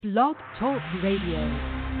Blog Talk Radio.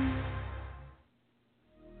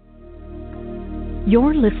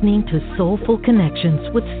 You're listening to Soulful Connections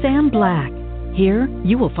with Sam Black. Here,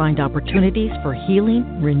 you will find opportunities for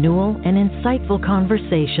healing, renewal, and insightful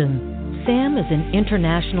conversation. Sam is an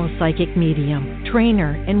international psychic medium,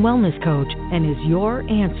 trainer, and wellness coach, and is your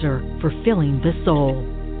answer for filling the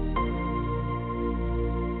soul.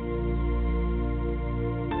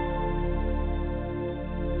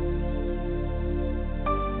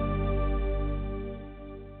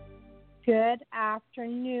 Good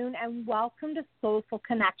afternoon and welcome to Soulful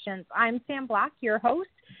Connections. I'm Sam Black, your host,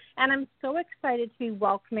 and I'm so excited to be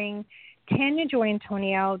welcoming Tania Joy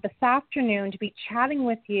Antonio this afternoon to be chatting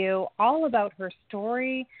with you all about her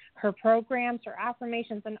story, her programs, her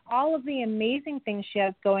affirmations, and all of the amazing things she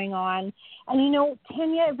has going on. And you know,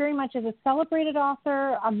 Tania very much is a celebrated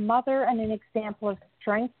author, a mother, and an example of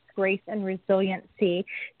strength, grace, and resiliency.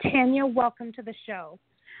 Tania, welcome to the show.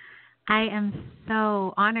 I am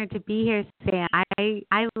so honored to be here, Sam.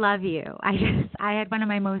 I love you. I had one of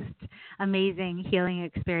my most amazing healing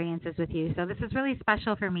experiences with you. So this is really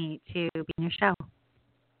special for me to be on your show.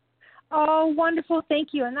 Oh, wonderful. Thank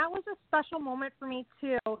you. And that was a special moment for me,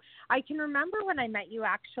 too. I can remember when I met you,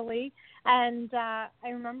 actually, and I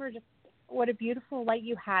remember just what a beautiful light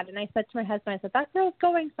you had. And I said to my husband, I said, that girl's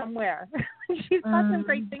going somewhere. She's got some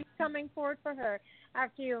great things coming forward for her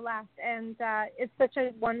after you left. And it's such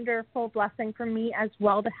a wonderful blessing for me as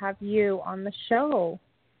well to have you on the show.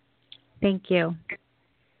 Thank you.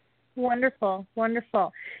 Wonderful,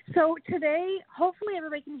 wonderful. So today, hopefully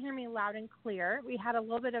everybody can hear me loud and clear. We had a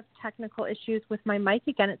little bit of technical issues with my mic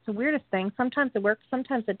again. It's the weirdest thing. Sometimes it works,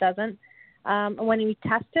 sometimes it doesn't. When we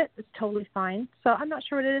test it, it's totally fine. So I'm not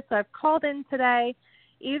sure what it is. So I've called in today.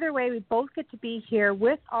 Either way, we both get to be here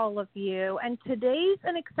with all of you. And today's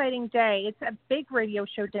an exciting day. It's a big radio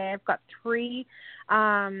show day. I've got three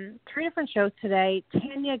different shows today.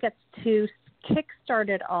 Tania gets to kickstart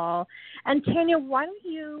it all. And Tania, why don't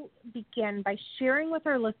you begin by sharing with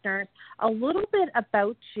our listeners a little bit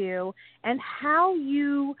about you and how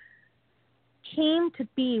you came to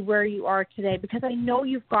be where you are today, because I know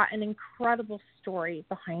you've got an incredible story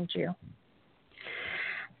behind you.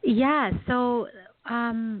 Yeah, so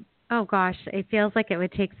oh gosh, it feels like it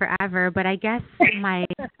would take forever, but I guess my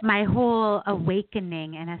whole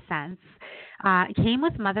awakening, in a sense, came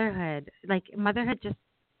with motherhood. Like, motherhood just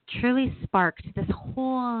truly sparked this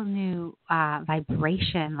whole new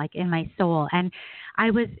vibration, like, in my soul. And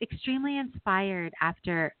I was extremely inspired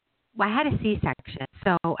after I had a C-section.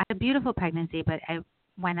 So I had a beautiful pregnancy, but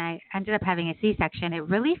when I ended up having a C-section, it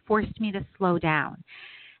really forced me to slow down.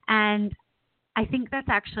 And I think that's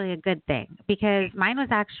actually a good thing, because mine was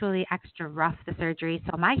actually extra rough, the surgery.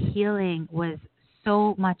 So my healing was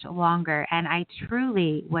so much longer, and I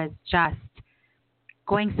truly was just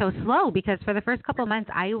going so slow, because for the first couple of months,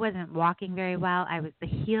 I wasn't walking very well. The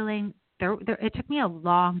healing, it took me a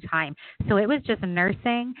long time. So it was just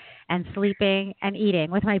nursing and sleeping and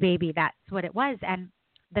eating with my baby. That's what it was. And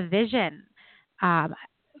the vision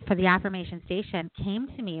for the affirmation station came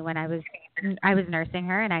to me when I was nursing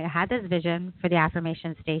her, and I had this vision for the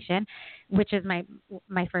affirmation station, which is my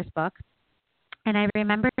first book. And I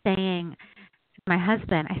remember saying to my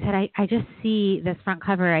husband, I said, I just see this front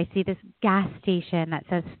cover. I see this gas station that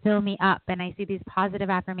says, fill me up. And I see these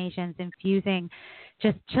positive affirmations infusing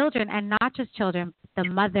just children, and not just children, the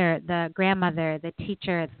mother, the grandmother, the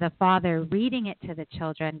teacher, the father, reading it to the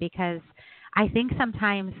children, because I think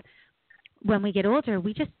sometimes when we get older,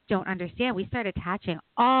 we just don't understand. We start attaching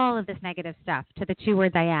all of this negative stuff to the two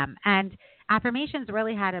words I am. And affirmations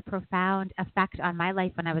really had a profound effect on my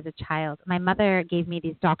life when I was a child. My mother gave me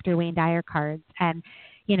these Dr. Wayne Dyer cards, and,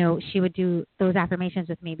 you know, she would do those affirmations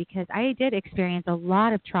with me, because I did experience a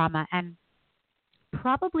lot of trauma and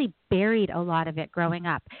probably buried a lot of it growing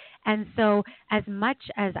up. And so as much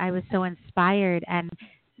as I was so inspired and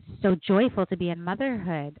so joyful to be in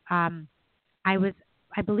motherhood,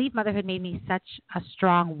 I believe motherhood made me such a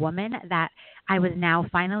strong woman that I was now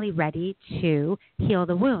finally ready to heal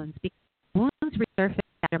the wounds, because wounds resurface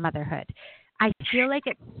after motherhood. I feel like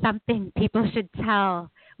it's something people should tell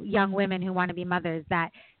young women who want to be mothers,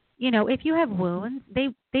 that, you know, if you have wounds,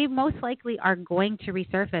 they most likely are going to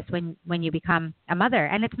resurface when you become a mother.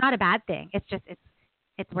 And it's not a bad thing. It's just,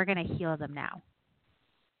 we're going to heal them now.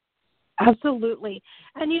 Absolutely.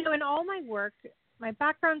 And, you know, in all my work, my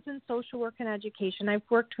background's in social work and education. I've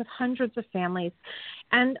worked with hundreds of families,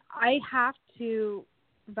 and I have to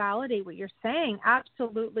validate what you're saying.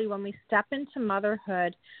 Absolutely. When we step into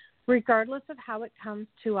motherhood, regardless of how it comes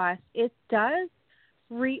to us, it does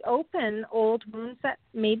reopen old wounds that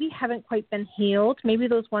maybe haven't quite been healed, maybe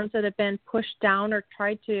those ones that have been pushed down or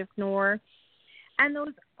tried to ignore. And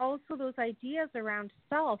those ideas around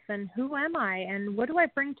self and who am I and what do I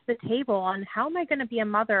bring to the table and how am I going to be a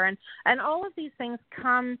mother, and all of these things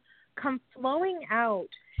come flowing out.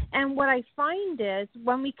 And what I find is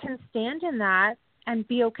when we can stand in that and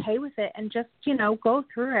be okay with it and just, go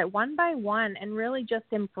through it one by one and really just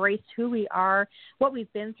embrace who we are, what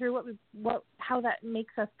we've been through, how that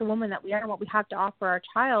makes us the woman that we are and what we have to offer our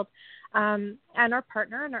child and our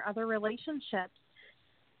partner and our other relationships,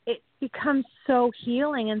 it becomes so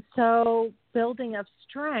healing and so building of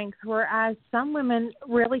strength, whereas some women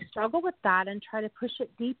really struggle with that and try to push it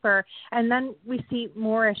deeper, and then we see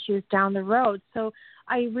more issues down the road. So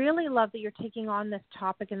I really love that you're taking on this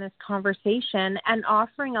topic in this conversation and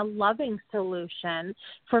offering a loving solution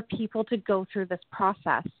for people to go through this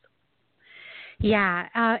process. Yeah,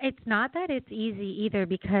 it's not that it's easy either,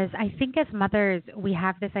 because I think as mothers, we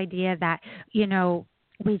have this idea that,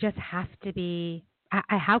 we just have to be,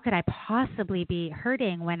 how could I possibly be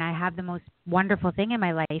hurting when I have the most wonderful thing in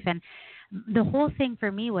my life? And the whole thing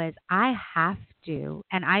for me was I have to,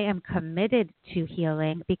 and I am committed to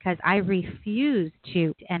healing because I refuse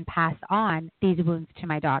to and pass on these wounds to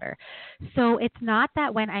my daughter. So it's not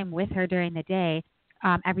that when I'm with her during the day,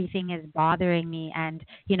 everything is bothering me and,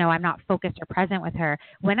 I'm not focused or present with her.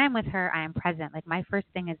 When I'm with her, I am present. Like my first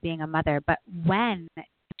thing is being a mother. But when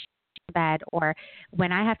bed or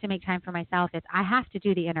when I have to make time for myself, it's I have to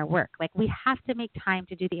do the inner work. Like we have to make time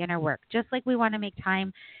to do the inner work, just like we want to make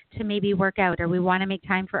time to maybe work out or we want to make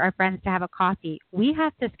time for our friends to have a coffee. We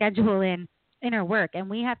have to schedule in inner work, and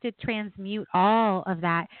we have to transmute all of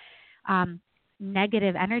that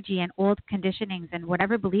negative energy and old conditionings and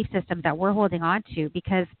whatever belief systems that we're holding on to,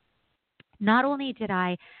 because not only did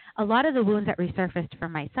a lot of the wounds that resurfaced for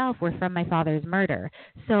myself were from my father's murder.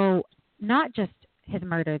 So not just his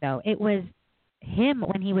murder, though. It was him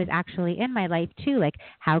when he was actually in my life too. Like,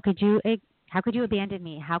 how could you abandon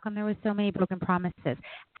me? How come there was so many broken promises?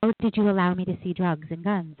 How did you allow me to see drugs and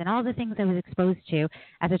guns and all the things I was exposed to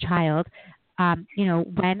as a child?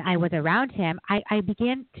 When I was around him, I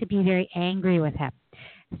began to be very angry with him.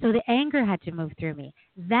 So the anger had to move through me.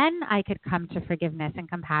 Then I could come to forgiveness and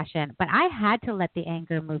compassion, but I had to let the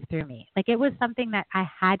anger move through me. Like it was something that I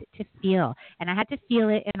had to feel, and I had to feel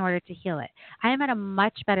it in order to heal it. I am at a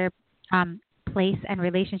much better place and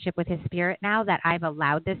relationship with his spirit now that I've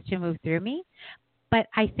allowed this to move through me. But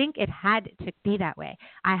I think it had to be that way.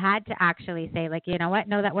 I had to actually say, like, you know what?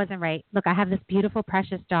 No, that wasn't right. Look, I have this beautiful,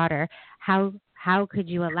 precious daughter. How could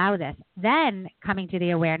you allow this? Then coming to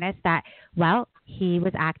the awareness that, well, he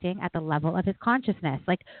was acting at the level of his consciousness.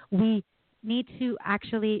 Like we need to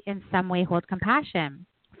actually in some way hold compassion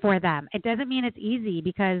for them. It doesn't mean it's easy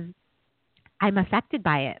because I'm affected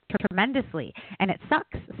by it tremendously. And it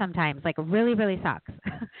sucks sometimes, like really, really sucks.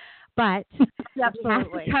 But Absolutely. we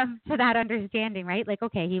have to come to that understanding, right? Like,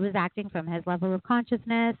 okay, he was acting from his level of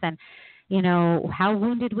consciousness and, how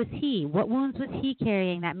wounded was he? What wounds was he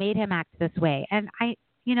carrying that made him act this way? And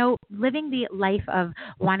living the life of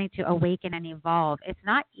wanting to awaken and evolve, it's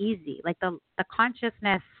not easy. Like the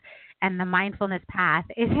consciousness and the mindfulness path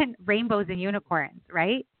isn't rainbows and unicorns,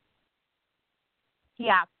 right?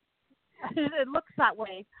 Yeah. It looks that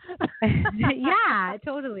way. Yeah,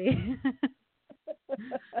 totally.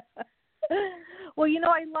 Well,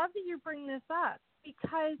 I love that you bring this up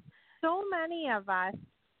because so many of us,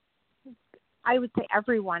 I would say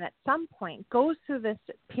everyone at some point goes through this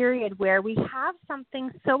period where we have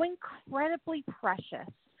something so incredibly precious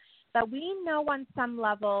that we know on some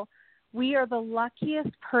level we are the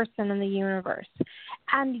luckiest person in the universe.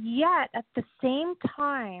 And yet at the same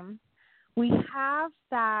time, we have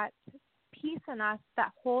that piece in us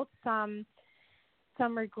that holds some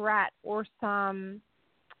regret or some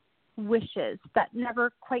wishes that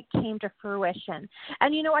never quite came to fruition.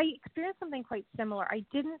 And, I experienced something quite similar. I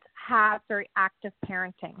didn't have very active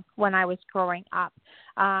parenting when I was growing up.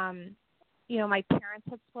 My parents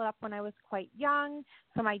had split up when I was quite young,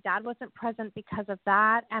 so my dad wasn't present because of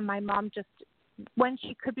that. And my mom just, when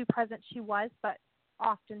she could be present, she was, but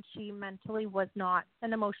often she mentally was not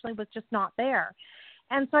and emotionally was just not there.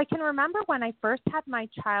 And so I can remember when I first had my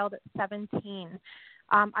child at 17,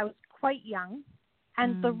 I was quite young.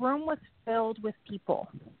 And the room was filled with people.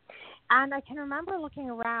 And I can remember looking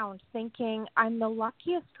around thinking, I'm the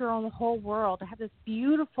luckiest girl in the whole world. I have this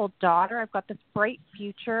beautiful daughter. I've got this bright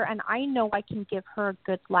future, and I know I can give her a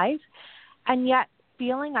good life. And yet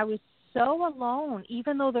feeling I was so alone,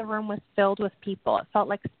 even though the room was filled with people. It felt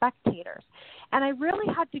like spectators. And I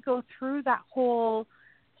really had to go through that whole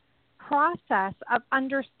process of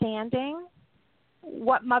understanding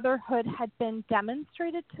what motherhood had been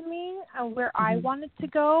demonstrated to me and where I wanted to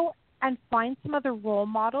go, and find some other role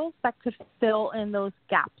models that could fill in those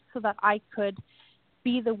gaps so that I could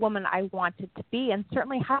be the woman I wanted to be, and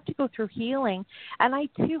certainly had to go through healing. And I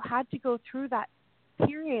too had to go through that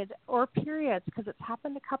period or periods, because it's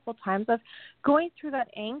happened a couple times, of going through that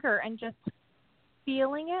anger and just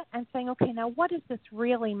feeling it and saying, okay, now what is this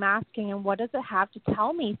really masking, and what does it have to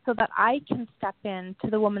tell me, so that I can step into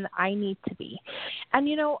the woman that I need to be. And,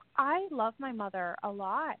 you know, I love my mother a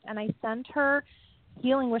lot, and I send her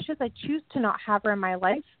healing wishes. I choose to not have her in my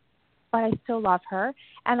life, but I still love her.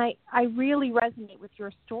 And I really resonate with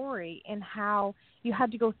your story in how you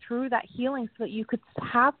had to go through that healing so that you could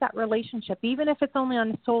have that relationship, even if it's only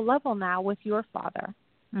on a soul level now, with your father.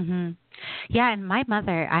 Yeah, and my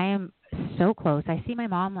mother, I am so close. I see my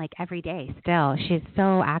mom like every day still. She's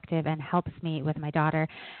so active and helps me with my daughter.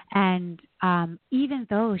 And even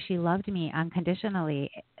though she loved me unconditionally,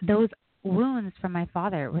 those wounds from my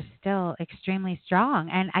father were still extremely strong.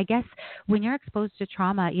 And I guess when you're exposed to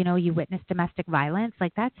trauma, you know, you witness domestic violence,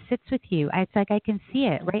 like that sits with you. It's like I can see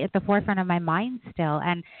it right at the forefront of my mind still.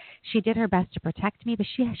 And she did her best to protect me, but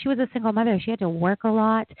she was a single mother. She had to work a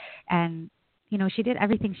lot, and you know, she did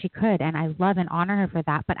everything she could, and I love and honor her for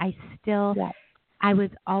that. But I still, I was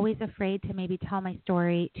always afraid to maybe tell my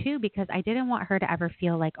story too, because I didn't want her to ever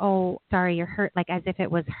feel like, oh, sorry, you're hurt, like as if it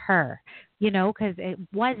was her, you know, because it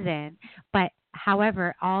wasn't. But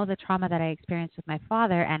however, all the trauma that I experienced with my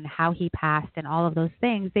father and how he passed and all of those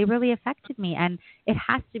things, they really affected me, and it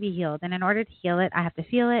has to be healed. And in order to heal it, I have to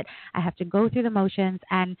feel it. I have to go through the motions,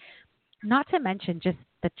 and not to mention just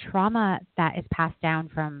the trauma that is passed down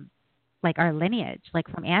from like our lineage, like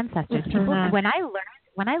from ancestors. People, when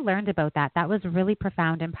I learned about that, that was really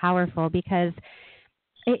profound and powerful, because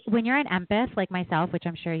when you're an empath like myself, which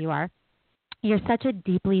I'm sure you are, you're such a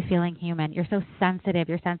deeply feeling human. You're so sensitive.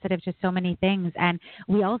 You're sensitive to so many things. And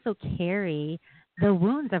we also carry the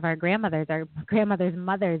wounds of our grandmothers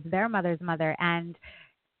mothers, their mother's mother. And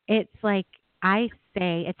it's like, I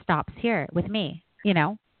say it stops here with me, you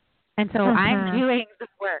know? And so I'm doing the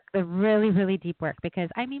work, the really, really deep work, because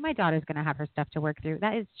I mean, my daughter's going to have her stuff to work through.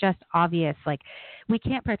 That is just obvious. Like, we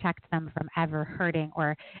can't protect them from ever hurting,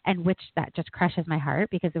 and which that just crushes my heart,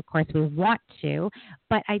 because of course we want to,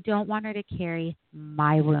 but I don't want her to carry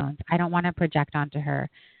my wounds. I don't want to project onto her.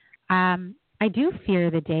 I do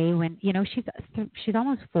fear the day when, you know, she's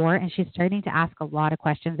almost 4, and she's starting to ask a lot of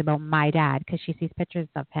questions about my dad, because she sees pictures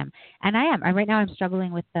of him. And right now I'm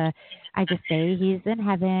struggling with I just say he's in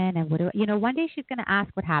heaven, and one day she's going to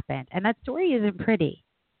ask what happened, and that story isn't pretty.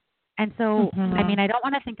 And so, I mean, I don't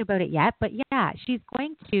want to think about it yet, but yeah, she's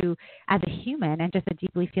going to, as a human and just a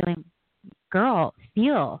deeply feeling girl,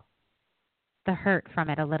 feel the hurt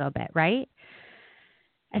from it a little bit, right?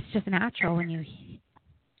 It's just natural when you,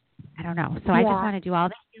 I don't know. So I just want to do all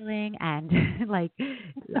the healing and like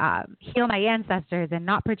heal my ancestors and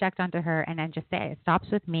not project onto her, and then just say it stops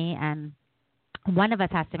with me, and one of us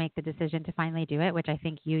has to make the decision to finally do it, which I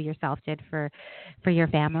think you yourself did for your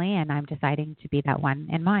family, and I'm deciding to be that one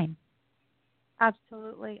in mine.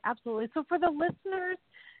 Absolutely. Absolutely. So for the listeners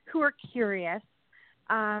who are curious,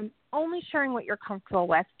 only sharing what you're comfortable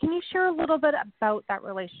with, can you share a little bit about that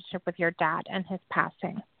relationship with your dad and his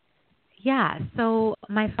passing? Yeah, so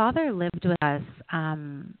my father lived with us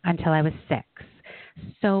until I was 6.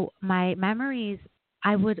 So my memories,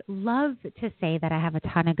 I would love to say that I have a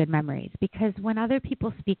ton of good memories, because when other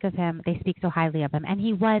people speak of him, they speak so highly of him. And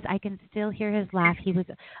I can still hear his laugh. He was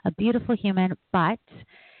a beautiful human, but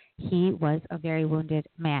he was a very wounded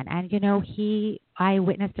man. And, you know, I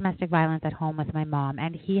witnessed domestic violence at home with my mom,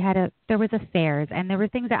 and there was affairs, and there were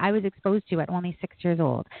things that I was exposed to at only 6 years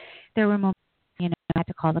old. There were moments, you know, I had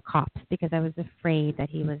to call the cops because I was afraid that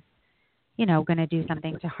he was, you know, going to do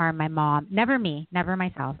something to harm my mom. Never me, never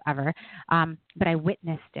myself, ever. But I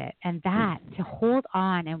witnessed it. And that, to hold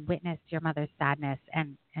on and witness your mother's sadness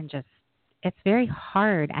and just, it's very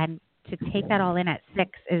hard. And to take that all in at 6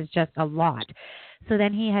 is just a lot. So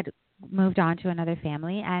then he had moved on to another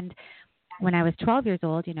family. And when I was 12 years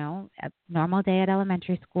old, you know, a normal day at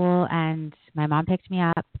elementary school, and my mom picked me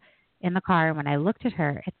up in the car. And when I looked at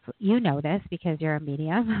her, you know this because you're a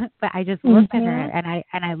medium, but I just looked at her,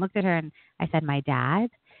 and I looked at her and I said, "My dad?"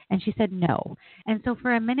 And she said, "No." And so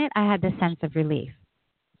for a minute I had this sense of relief.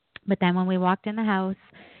 But then when we walked in the house,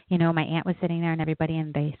 you know, my aunt was sitting there and everybody,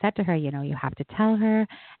 and they said to her, you know, "You have to tell her."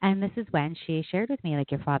 And this is when she shared with me, like,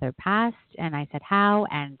 "Your father passed." And I said, "How?"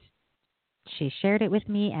 And she shared it with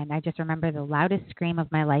me. And I just remember the loudest scream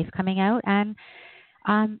of my life coming out. And,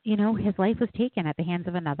 you know, his life was taken at the hands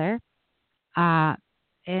of another.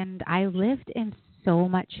 And I lived in so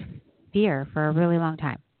much fear for a really long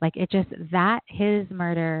time. Like it just, that his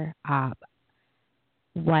murder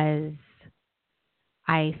was,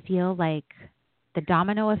 I feel like the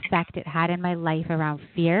domino effect it had in my life around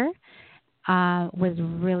fear was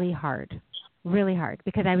really hard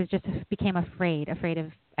because I was just became afraid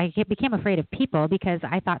of people because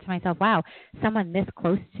I thought to myself, wow, someone this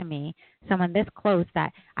close to me, someone this close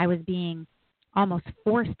that I was being almost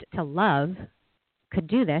forced to love could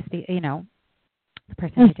do this, you know, the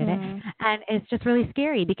person who did it. And it's just really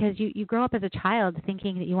scary because you grow up as a child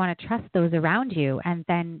thinking that you want to trust those around you, and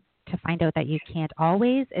then to find out that you can't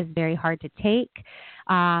always is very hard to take.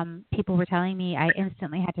 People were telling me I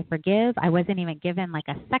instantly had to forgive. I wasn't even given like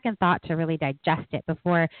a second thought to really digest it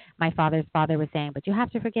before my father's father was saying, but you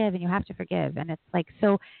have to forgive and you have to forgive. And it's like,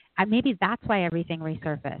 so maybe that's why everything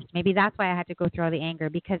resurfaced. Maybe that's why I had to go through all the anger,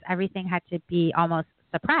 because everything had to be almost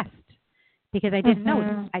suppressed because I didn't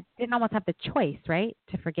know. I didn't almost have the choice, right,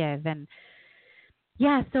 to forgive. And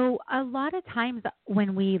yeah, so a lot of times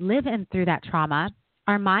when we live in through that trauma,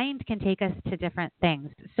 our mind can take us to different things.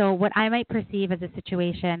 So what I might perceive as a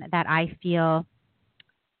situation that I feel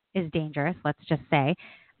is dangerous, let's just say,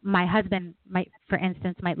 my husband might, for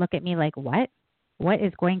instance, might look at me like, what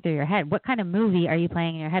is going through your head? What kind of movie are you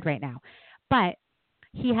playing in your head right now? But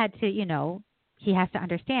he had to, you know, he has to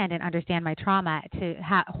understand my trauma to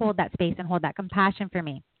hold that space and hold that compassion for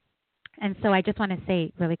me. And so I just want to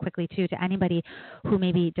say really quickly, too, to anybody who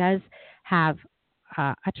maybe does have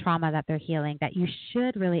a trauma that they're healing, that you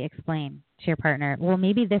should really explain to your partner, well,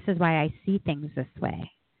 maybe this is why I see things this way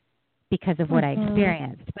because of what I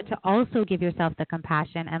experienced. But to also give yourself the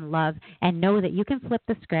compassion and love and know that you can flip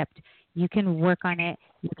the script, you can work on it,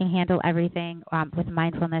 you can handle everything with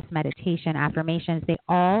mindfulness, meditation, affirmations. They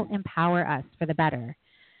all empower us for the better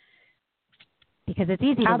because it's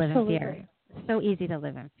easy to live in fear. It's so easy to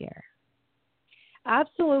live in fear.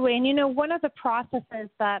 Absolutely. And, you know, one of the processes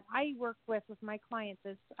that I work with my clients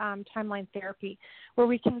is timeline therapy, where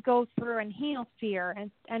we can go through and heal fear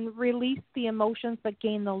and release the emotions but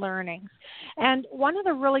gain the learnings. And one of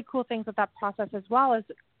the really cool things with that process as well is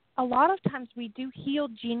a lot of times we do heal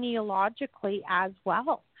genealogically as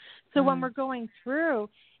well. So when we're going through,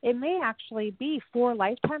 it may actually be 4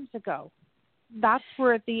 lifetimes ago. That's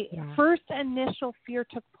where the first initial fear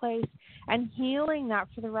took place, and healing that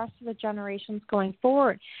for the rest of the generations going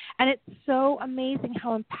forward. And it's so amazing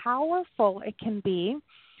how powerful it can be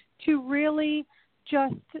to really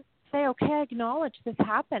just say, okay, I acknowledge this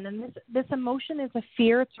happened. And this emotion is a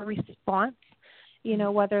fear. It's a response, you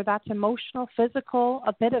know, whether that's emotional, physical,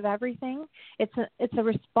 a bit of everything. It's a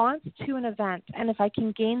response to an event. And if I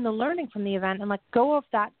can gain the learning from the event and let go of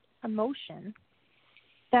that emotion,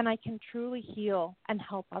 then I can truly heal and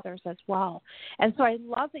help others as well. And so I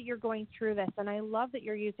love that you're going through this, and I love that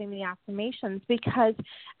you're using the affirmations, because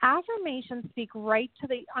affirmations speak right to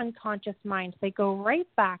the unconscious mind. They go right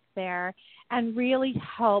back there and really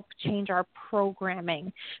help change our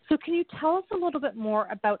programming. So can you tell us a little bit more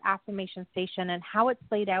about Affirmation Station and how it's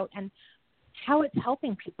laid out and how it's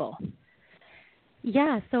helping people?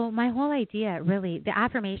 Yeah, so my whole idea, really, the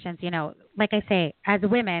affirmations, you know, like I say, as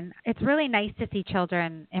women, it's really nice to see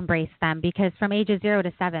children embrace them, because from ages 0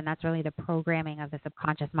 to 7, that's really the programming of the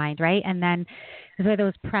subconscious mind, right? And then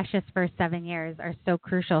those precious first 7 years are so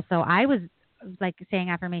crucial. So I was like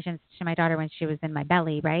saying affirmations to my daughter when she was in my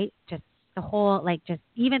belly, right? Just the whole, like, just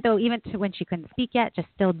even to when she couldn't speak yet, just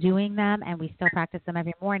still doing them, and we still practice them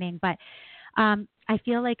every morning. But I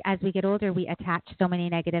feel like as we get older, we attach so many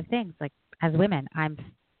negative things. Like as women, I'm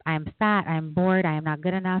fat, I'm bored, I am not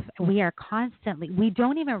good enough. We are constantly, we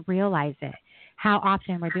don't even realize it, how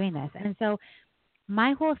often we're doing this. And so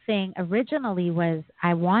my whole thing originally was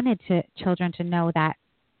I wanted children to know that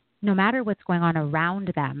no matter what's going on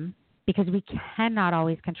around them, because we cannot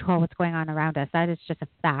always control what's going on around us. That is just a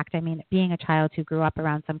fact. I mean, being a child who grew up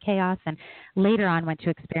around some chaos and later on went to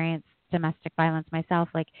experience domestic violence myself,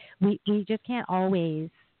 like we just can't always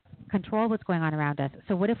control what's going on around us.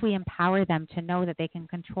 So what if we empower them to know that they can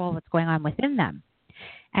control what's going on within them?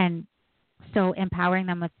 And so empowering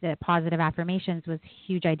them with the positive affirmations was a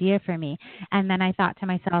huge idea for me. And then I thought to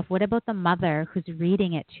myself, what about the mother who's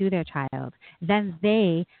reading it to their child? Then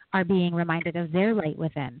they are being reminded of their light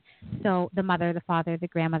within. So the mother, the father, the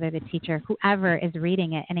grandmother, the teacher, whoever is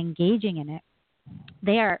reading it and engaging in it,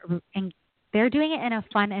 they're doing it in a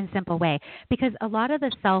fun and simple way, because a lot of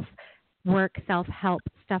the self-work, self-help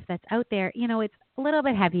stuff that's out there, you know, it's a little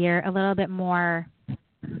bit heavier, a little bit more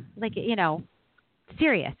like, you know,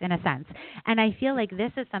 serious in a sense. And I feel like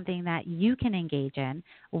this is something that you can engage in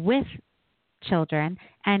with children,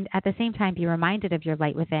 and at the same time be reminded of your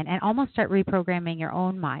light within and almost start reprogramming your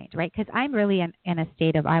own mind, right? Because I'm really in a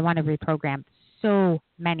state of I want to reprogram so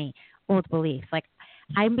many old beliefs. Like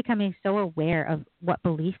I'm becoming so aware of what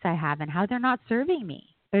beliefs I have and how they're not serving me.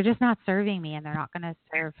 They're just not serving me, and they're not going to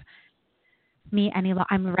serve me any longer.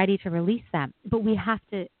 I'm ready to release them. But we have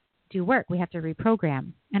to do work. We have to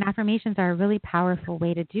reprogram. And affirmations are a really powerful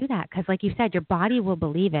way to do that because, like you said, your body will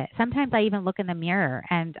believe it. Sometimes I even look in the mirror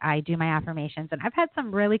and I do my affirmations, and I've had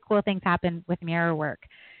some really cool things happen with mirror work.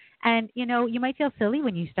 And, you know, you might feel silly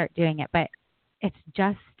when you start doing it, but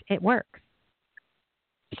it works.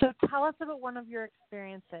 So tell us about one of your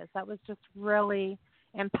experiences that was just really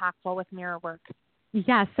impactful with mirror work.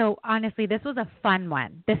 Yeah, so honestly, this was a fun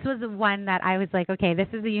one. This was the one that I was like, okay, this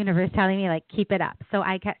is the universe telling me, like, keep it up. So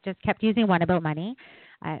I kept using one about money.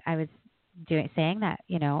 I was saying that,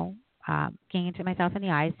 you know, looking into myself in the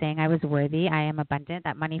eyes, saying I was worthy, I am abundant,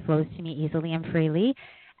 that money flows to me easily and freely.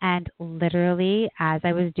 And literally, as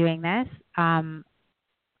I was doing this,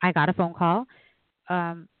 I got a phone call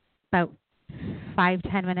about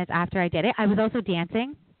 5-10 minutes after I did it. I was also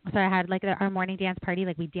dancing. So I had like our morning dance party.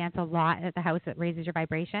 Like we dance a lot at the house that raises your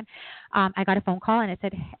vibration. I got a phone call and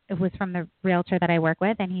it was from the realtor that I work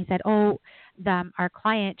with. And he said, our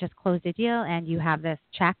client just closed a deal and you have this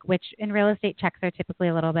check, which in real estate checks are typically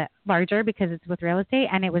a little bit larger because it's with real estate.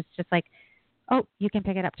 And it was just like, oh, you can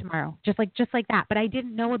pick it up tomorrow. Just like that. But I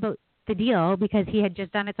didn't know about the deal because he had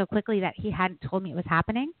just done it so quickly that he hadn't told me it was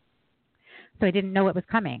happening. So I didn't know it was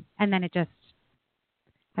coming. And then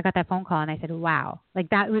I got that phone call and I said, wow, like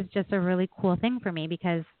that was just a really cool thing for me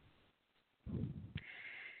because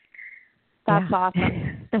that's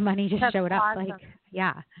awesome. The money just showed up. Awesome.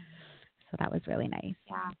 So that was really nice.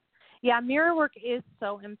 Yeah. Mirror work is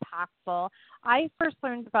so impactful. I first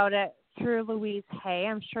learned about it through Louise Hay.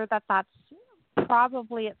 I'm sure that's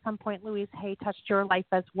probably at some point Louise Hay touched your life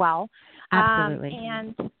as well. Absolutely.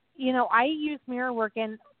 And you know, I use mirror work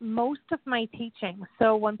in most of my teaching.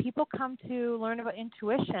 So when people come to learn about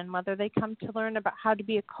intuition, whether they come to learn about how to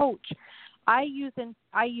be a coach, I use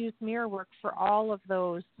mirror work for all of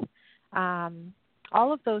those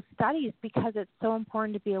studies because it's so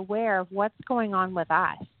important to be aware of what's going on with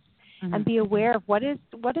us and be aware of what is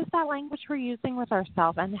that language we're using with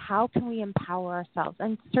ourselves and how can we empower ourselves.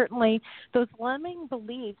 And certainly those limiting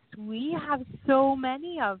beliefs, we have so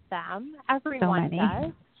many of them. Everyone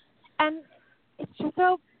does. And it's just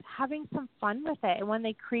about having some fun with it. And when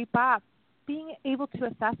they creep up, being able to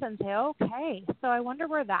assess and say, okay, so I wonder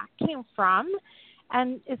where that came from.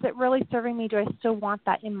 And is it really serving me? Do I still want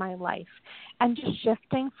that in my life? And just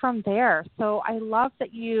shifting from there. So I love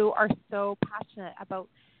that you are so passionate about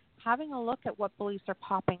having a look at what beliefs are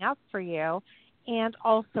popping up for you and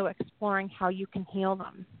also exploring how you can heal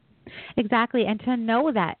them. Exactly, and to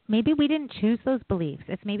know that maybe we didn't choose those beliefs.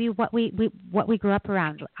 It's maybe what we grew up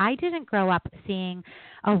around. I didn't grow up seeing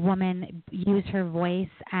a woman use her voice,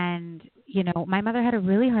 and you know, my mother had a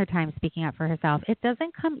really hard time speaking up for herself. It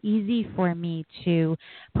doesn't come easy for me to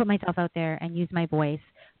put myself out there and use my voice,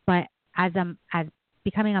 but as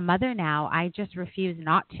becoming a mother now, I just refuse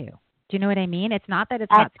not to. Do you know what I mean? It's not that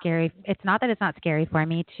it's not scary. It's not that it's not scary for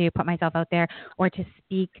me to put myself out there or to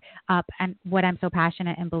speak up and what I'm so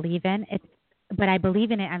passionate and believe in. But I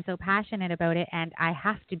believe in it. I'm so passionate about it, and I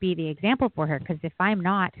have to be the example for her because if I'm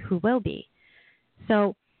not, who will be?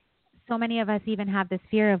 So many of us even have this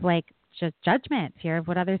fear of like just judgment, fear of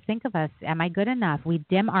what others think of us. Am I good enough? We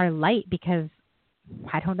dim our light because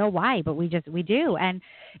I don't know why, but we do. And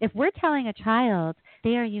if we're telling a child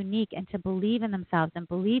they are unique and to believe in themselves and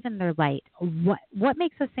believe in their light, what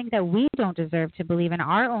makes us think that we don't deserve to believe in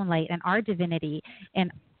our own light and our divinity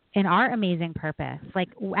and in our amazing purpose? Like,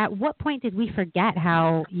 at what point did we forget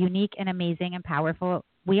how unique and amazing and powerful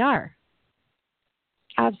we are?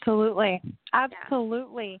 Absolutely.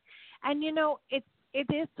 And you know, it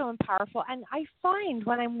is so powerful. And I find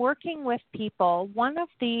when I'm working with people, one of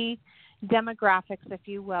the demographics, if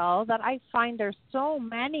you will, that I find there's so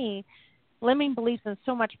many limiting beliefs and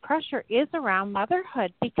so much pressure is around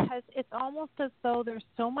motherhood, because it's almost as though there's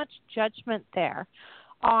so much judgment there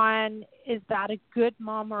on, is that a good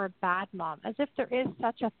mom or a bad mom, as if there is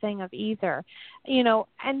such a thing of either, you know,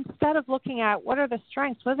 instead of looking at what are the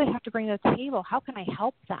strengths, what do they have to bring to the table, how can I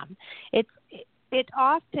help them? It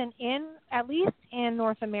often, at least in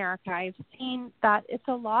North America, I've seen that it's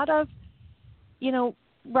a lot of, you know,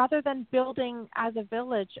 rather than building as a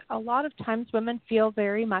village, a lot of times women feel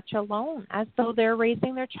very much alone, as though they're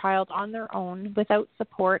raising their child on their own without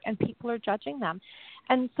support and people are judging them.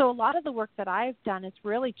 And so a lot of the work that I've done is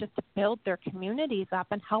really just to build their communities up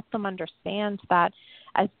and help them understand that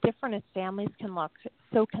as different as families can look,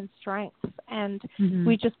 so can strengths. And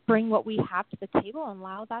we just bring what we have to the table and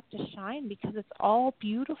allow that to shine, because it's all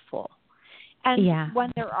beautiful. And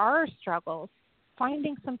when there are struggles,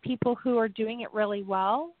 finding some people who are doing it really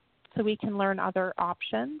well so we can learn other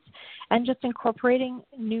options, and just incorporating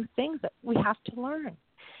new things that we have to learn.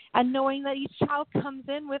 And knowing that each child comes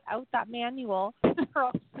in without that manual. They're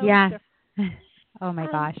all so different. Oh,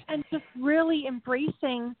 my gosh. And just really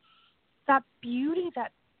embracing that beauty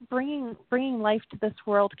that bringing life to this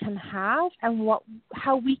world can have, and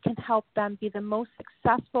how we can help them be the most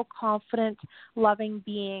successful, confident, loving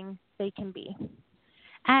being they can be.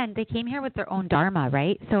 And they came here with their own dharma,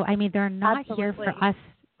 right? So, I mean, they're not here for us.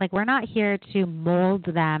 Like, we're not here to mold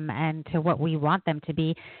them and to what we want them to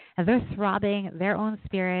be. And they're throbbing their own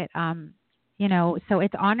spirit, so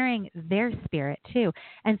it's honoring their spirit too.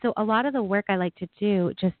 And so a lot of the work I like to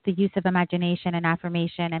do, just the use of imagination and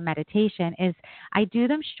affirmation and meditation, is I do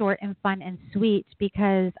them short and fun and sweet,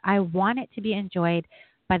 because I want it to be enjoyed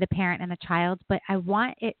by the parent and the child, but I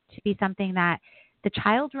want it to be something that the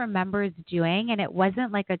child remembers doing, and it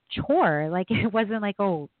wasn't like a chore. Like, it wasn't like,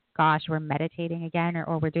 oh gosh, we're meditating again,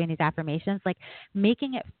 or we're doing these affirmations. Like,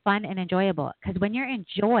 making it fun and enjoyable, because when you're in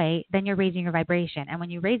joy, then you're raising your vibration. And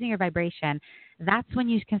when you're raising your vibration, that's when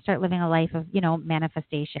you can start living a life of,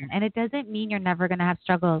 manifestation. And it doesn't mean you're never going to have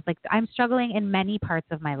struggles. Like, I'm struggling in many parts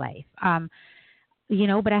of my life.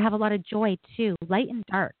 But I have a lot of joy too. Light and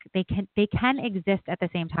dark, they can exist at the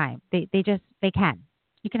same time. They can.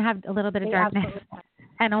 You can have a little bit of darkness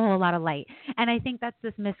and a whole lot of light. And I think that's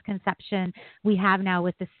this misconception we have now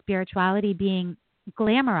with the spirituality being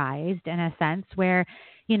glamorized, in a sense, where,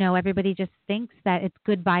 everybody just thinks that it's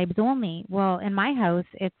good vibes only. Well, in my house,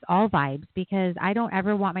 it's all vibes, because I don't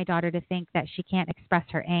ever want my daughter to think that she can't express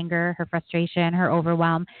her anger, her frustration, her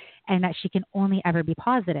overwhelm, and that she can only ever be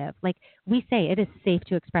positive. Like we say, it is safe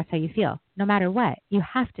to express how you feel. No matter what, you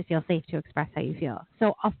have to feel safe to express how you feel.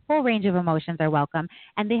 So a full range of emotions are welcome,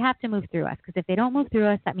 and they have to move through us, because if they don't move through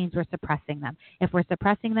us, that means we're suppressing them. If we're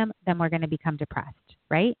suppressing them, then we're going to become depressed,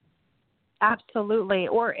 right? Absolutely.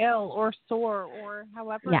 Or ill or sore or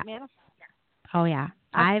however it manifests. Oh, yeah.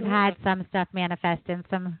 Absolutely. I've had some stuff manifest in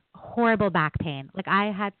some horrible back pain. Like, I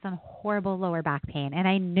had some horrible lower back pain, and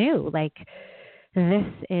I knew, like, this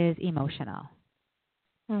is emotional.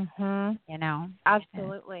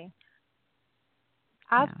 Absolutely.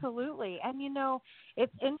 Absolutely. And,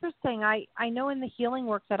 it's interesting. I know in the healing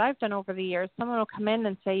work that I've done over the years, someone will come in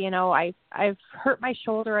and say, I've hurt my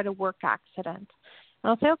shoulder at a work accident. And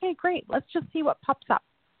I'll say, okay, great. Let's just see what pops up.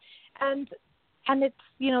 And it's,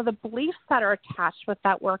 the beliefs that are attached with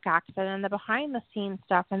that work accident and the behind the scenes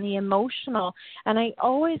stuff and the emotional. And I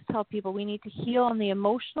always tell people we need to heal on the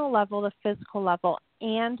emotional level, the physical level,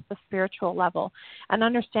 and the spiritual level. And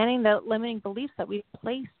understanding the limiting beliefs that we've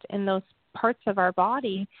placed in those parts of our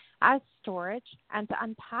body as storage, and to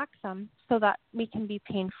unpack them so that we can be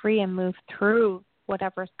pain-free and move through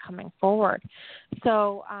whatever's coming forward.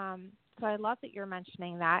 So I love that you're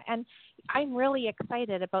mentioning that. And I'm really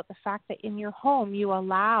excited about the fact that in your home you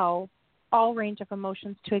allow all range of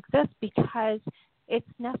emotions to exist, because it's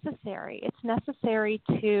necessary. It's necessary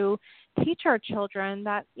to teach our children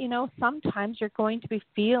that, sometimes you're going to be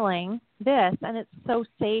feeling this, and it's so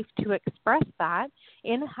safe to express that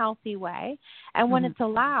in a healthy way. And when it's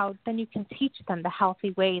allowed, then you can teach them the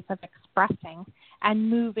healthy ways of expressing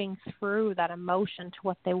and moving through that emotion to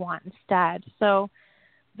what they want instead. So,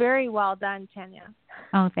 very well done, Tania.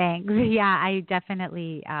 Oh, thanks. Yeah, I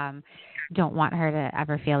definitely don't want her to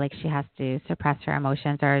ever feel like she has to suppress her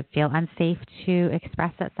emotions or feel unsafe to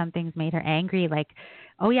express that something's made her angry. Like,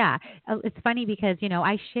 oh, yeah. It's funny because,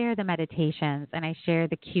 I share the meditations and I share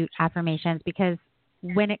the cute affirmations, because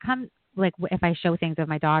when it comes, like, if I show things with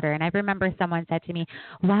my daughter, and I remember someone said to me,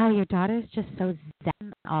 wow, your daughter's just so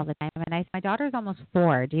zen all the time. And my daughter's almost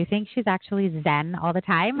 4. Do you think she's actually zen all the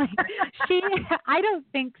time? Like, I don't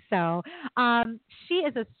think so. She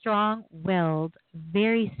is a strong-willed,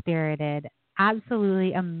 very spirited,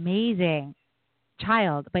 absolutely amazing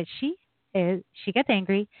child, but she gets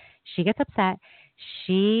angry, she gets upset,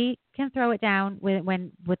 she can throw it down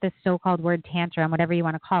with the so-called word tantrum, whatever you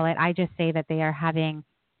want to call it. I just say that they are having,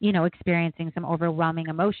 experiencing some overwhelming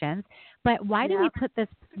emotions. But why do we put this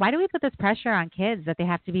pressure on kids that they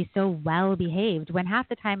have to be so well behaved when half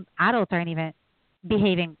the time adults aren't even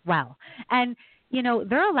behaving well? And,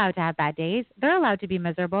 they're allowed to have bad days. They're allowed to be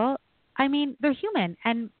miserable. I mean, they're human.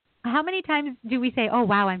 And how many times do we say, oh,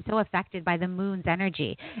 wow, I'm so affected by the moon's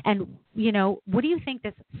energy? And, what do you think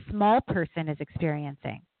this small person is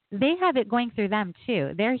experiencing? They have it going through them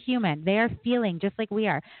too. They're human. They are feeling just like we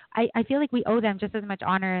are. I feel like we owe them just as much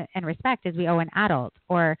honor and respect as we owe an adult,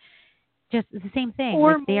 or just the same thing.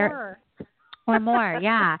 Or like more. Or more,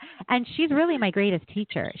 yeah. And she's really my greatest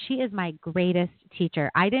teacher. She is my greatest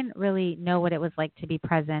teacher. I didn't really know what it was like to be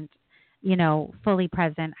present, fully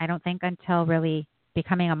present, I don't think, until really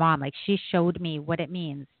becoming a mom. Like, she showed me what it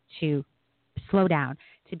means to slow down,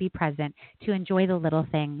 to be present, to enjoy the little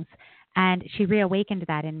things. And she reawakened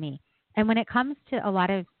that in me. And when it comes to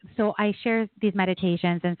so I share these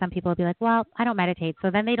meditations, and some people will be like, well, I don't meditate.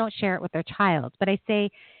 So then they don't share it with their child. But I say,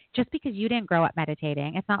 just because you didn't grow up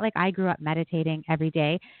meditating, it's not like I grew up meditating every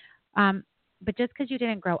day. But just because you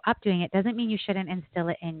didn't grow up doing it doesn't mean you shouldn't instill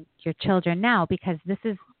it in your children now, because this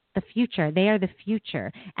is the future. They are the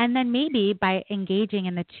future. And then maybe by engaging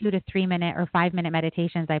in the 2 to 3 minute or 5 minute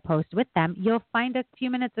meditations I post with them, you'll find a few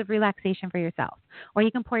minutes of relaxation for yourself. Or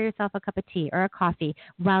you can pour yourself a cup of tea or a coffee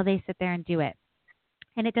while they sit there and do it.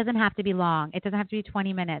 And it doesn't have to be long. It doesn't have to be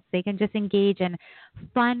 20 minutes. They can just engage in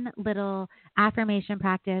fun little affirmation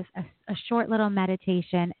practice, a short little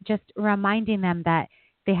meditation, just reminding them that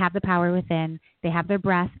they have the power within. They have their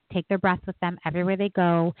breath. Take their breath with them everywhere they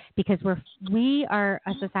go, because we are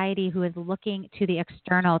a society who is looking to the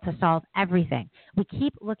external to solve everything. We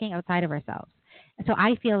keep looking outside of ourselves. So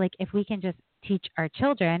I feel like if we can just teach our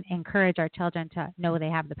children, encourage our children to know they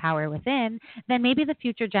have the power within, then maybe the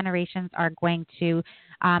future generations are going to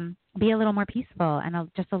be a little more peaceful and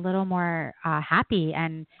just a little more happy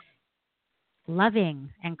and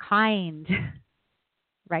loving and kind,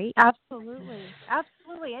 right? Absolutely.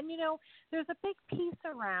 Absolutely. And, there's a big piece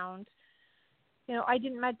around, I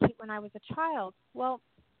didn't meditate when I was a child. Well,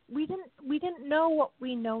 we didn't know what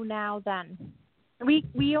we know now then.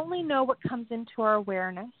 We only know what comes into our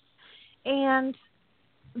awareness. And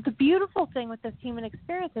the beautiful thing with this human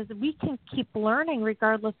experience is that we can keep learning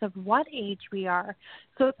regardless of what age we are.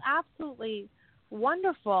 So it's absolutely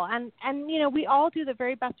wonderful. And we all do the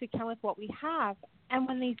very best we can with what we have. And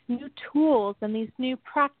when these new tools and these new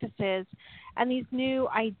practices and these new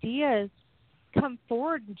ideas come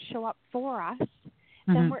forward and show up for us,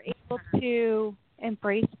 then we're able to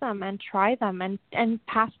embrace them and try them and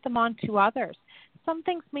pass them on to others. Some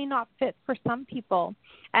things may not fit for some people.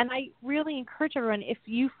 And I really encourage everyone, if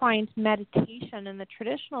you find meditation in the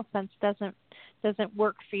traditional sense doesn't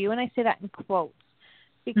work for you, and I say that in quotes,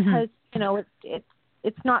 because,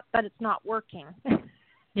 it's not that it's not working.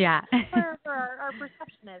 Yeah. for our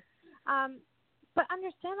perception is. But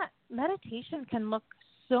understand that meditation can look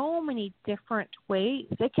so many different ways.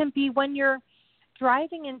 It can be when you're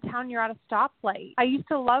driving in town, you're at a stoplight. I used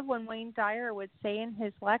to love when Wayne Dyer would say in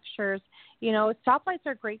his lectures, stoplights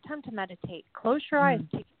are a great time to meditate. Close your eyes,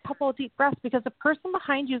 take a couple of deep breaths, because the person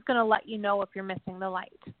behind you is going to let you know if you're missing the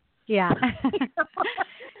light. Yeah.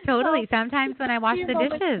 Totally. So, sometimes when I wash the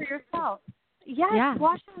dishes. For yourself. Yes, yeah.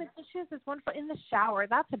 Washing the dishes is wonderful. In the shower,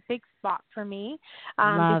 that's a big spot for me.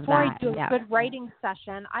 Love before that. I do a good writing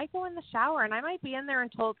session, I go in the shower, and I might be in there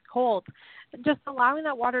until it's cold. Just allowing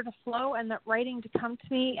that water to flow and that writing to come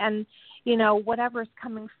to me, and, whatever's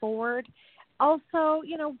coming forward. Also,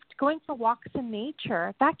 going for walks in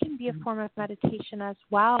nature, that can be a form of meditation as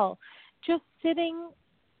well. Just sitting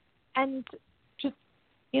and just,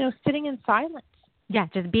 sitting in silence. Yeah,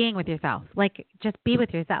 just being with yourself. Like, just be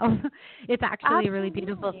with yourself. It's actually a really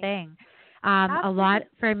beautiful thing. A lot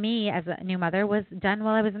for me as a new mother was done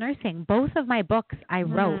while I was nursing. Both of my books I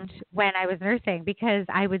wrote when I was nursing, because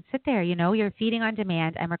I would sit there, you're feeding on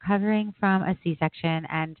demand. I'm recovering from a C-section,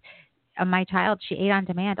 and my child, she ate on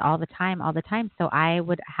demand all the time. So I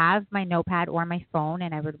would have my notepad or my phone,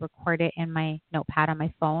 and I would record it in my notepad on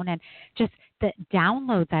my phone, and just the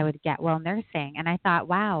downloads I would get while nursing. And I thought,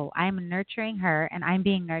 wow, I'm nurturing her, and I'm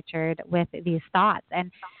being nurtured with these thoughts.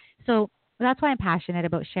 And so that's why I'm passionate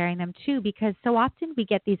about sharing them too, because so often we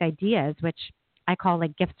get these ideas, which I call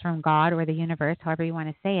like gifts from God or the universe, however you want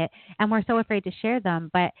to say it, and we're so afraid to share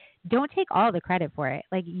them. But don't take all the credit for it.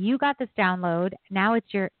 Like, you got this download, now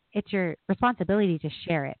it's your responsibility to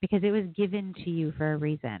share it, because it was given to you for a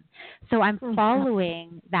reason. So I'm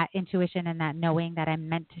following that intuition and that knowing that I'm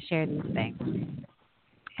meant to share these things.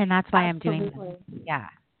 And that's why I'm doing this. Yeah.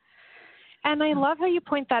 And I love how you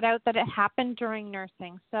point that out, that it happened during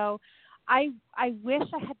nursing. So I wish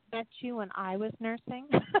I had met you when I was nursing.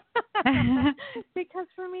 Because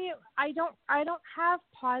for me, I don't have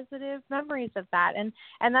positive memories of that, and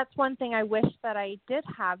that's one thing I wish that I did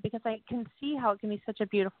have, because I can see how it can be such a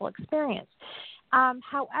beautiful experience.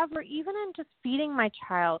 However, even in just feeding my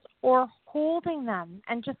child or holding them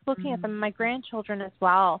and just looking at them, my grandchildren as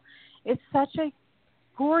well, it's such a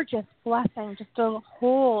gorgeous blessing just to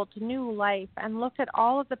hold new life and look at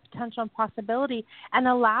all of the potential and possibility and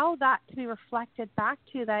allow that to be reflected back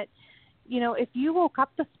to that. You know, if you woke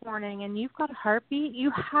up this morning and you've got a heartbeat,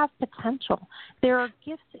 you have potential. There are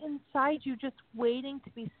gifts inside you just waiting to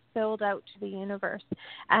be spilled out to the universe.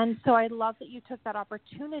 And so I love that you took that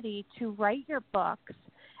opportunity to write your books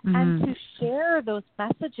and to share those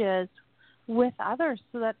messages with others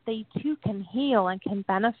so that they too can heal and can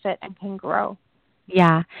benefit and can grow.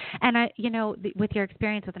 Yeah. And with your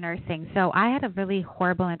experience with nursing, so I had a really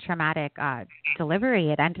horrible and traumatic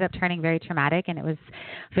delivery. It ended up turning very traumatic, and it was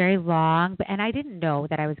very long. And I didn't know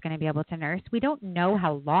that I was going to be able to nurse. We don't know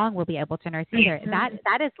how long we'll be able to nurse either.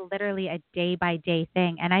 That is literally a day by day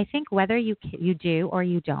thing. And I think whether you do or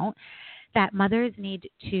you don't, that mothers need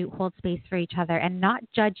to hold space for each other and not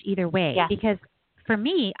judge either way. Yes. Because for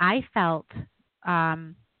me, I felt, a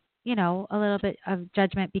little bit of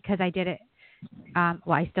judgment because I did it.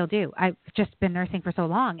 Well, I still do. I've just been nursing for so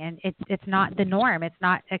long, and it's not the norm. It's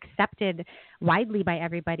not accepted widely by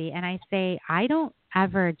everybody. And I say I don't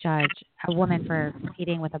ever judge a woman for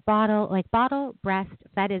feeding with a bottle. Like, bottle, breast,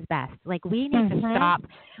 fed is best. Like, we need to stop.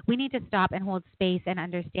 We need to stop and hold space and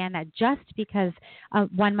understand that just because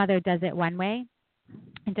one mother does it one way,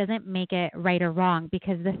 it doesn't make it right or wrong,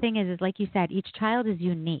 because the thing is like you said, each child is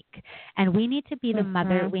unique, and we need to be the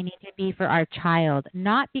mother we need to be for our child,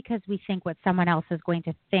 not because we think what someone else is going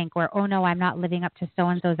to think, or, oh no, I'm not living up to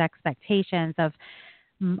so-and-so's expectations of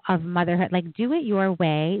motherhood. Like, do it your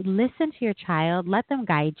way, listen to your child, let them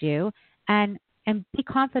guide you, and be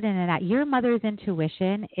confident in that. Your mother's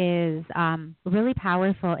intuition is really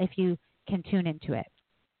powerful if you can tune into it.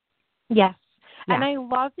 Yes. Yeah. And I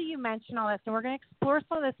love that you mentioned all this, and we're going to explore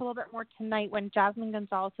some of this a little bit more tonight when Jasmine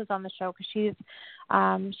Gonzalez is on the show, because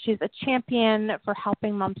she's a champion for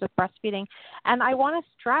helping moms with breastfeeding. And I want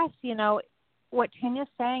to stress, what Tania's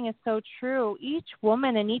saying is so true. Each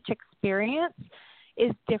woman and each experience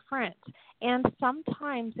is different, and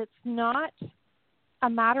sometimes it's not a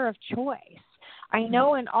matter of choice. I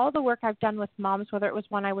know in all the work I've done with moms, whether it was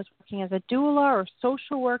when I was working as a doula or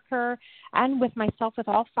social worker, and with myself with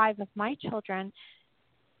all 5 of my children,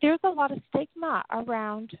 there's a lot of stigma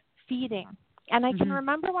around feeding. And I can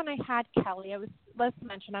remember when I had Kelly, let's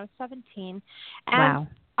mention, I was 17, and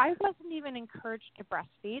I wasn't even encouraged to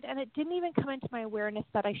breastfeed, and it didn't even come into my awareness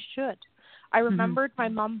that I should. I remembered my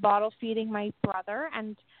mom bottle feeding my brother,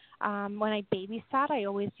 and when I babysat, I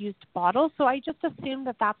always used bottles, so I just assumed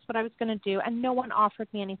that that's what I was going to do, and no one offered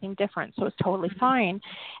me anything different, so it was totally fine.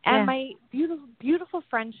 And my beautiful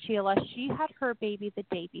friend Sheila, she had her baby the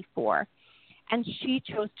day before, and she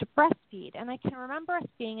chose to breastfeed. And I can remember us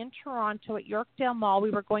being in Toronto at Yorkdale Mall.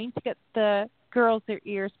 We were going to get the girls their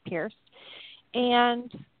ears pierced,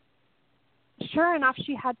 and sure enough,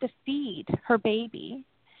 she had to feed her baby,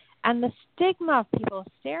 and the stigma of people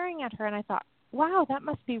staring at her, and I thought, wow, that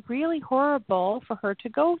must be really horrible for her to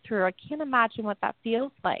go through. I can't imagine what that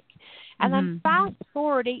feels like. And then fast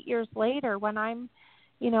forward 8 years later, when I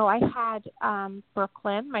had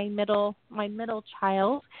Brooklyn, my middle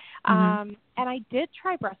child, and I did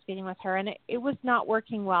try breastfeeding with her, and it was not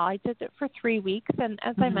working well. I did it for 3 weeks, and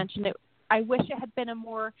as I mentioned, I wish it had been a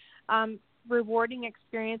more rewarding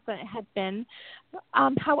experience than it had been.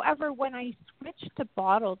 However, when I switched to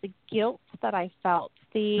bottle, the guilt that I felt,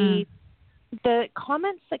 the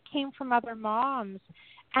comments that came from other moms,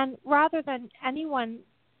 and rather than anyone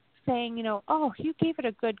saying, oh, you gave it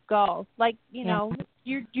a good go, like,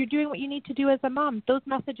 you're doing what you need to do as a mom, those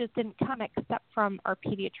messages didn't come except from our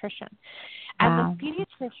pediatrician. And the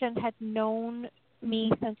pediatrician had known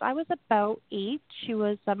me since I was about 8. She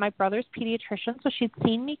was my brother's pediatrician, so she'd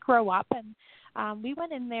seen me grow up, and we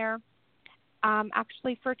went in there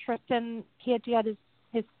actually for Tristan. He had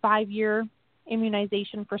his 5-year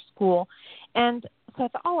immunization for school, and so I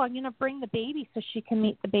thought, I'm going to bring the baby so she can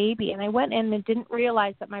meet the baby. And I went in and didn't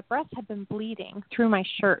realize that my breast had been bleeding through my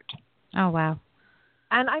shirt. Oh, wow.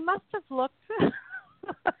 And I must have looked,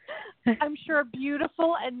 I'm sure,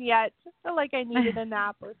 beautiful, and yet like I needed a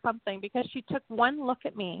nap or something, because she took one look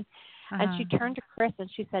at me and she turned to Chris and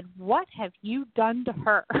she said, "What have you done to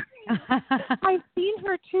her?" I've seen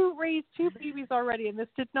her raise 2 babies already, and this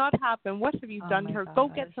did not happen. What have you done to her? Gosh. Go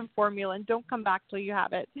get some formula and don't come back till you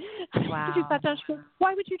have it. Wow. She sat down. She goes,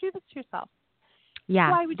 "Why would you do this to yourself?"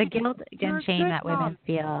 Yeah, Why would the you guilt and shame that women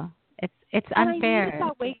feel. It's unfair. I needed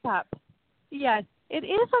that wake up. Yes, it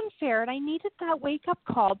is unfair, and I needed that wake up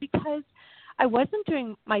call, because I wasn't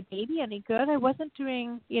doing my baby any good. I wasn't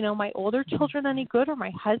doing, my older children any good, or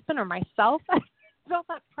my husband, or myself. felt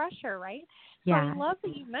that pressure, right? So Yeah. I love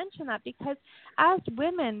that you mentioned that, because as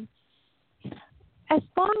women, as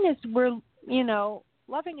long as we're,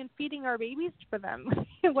 loving and feeding our babies for them,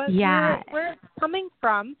 Yeah. where it's coming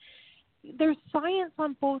from, there's science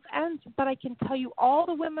on both ends. But I can tell you, all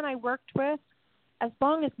the women I worked with, as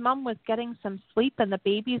long as mom was getting some sleep and the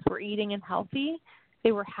babies were eating and healthy,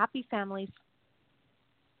 they were happy families.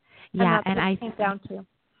 Yeah, and that's what it came down to.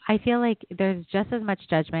 I feel like there's just as much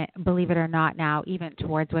judgment, believe it or not, now even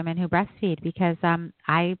towards women who breastfeed, because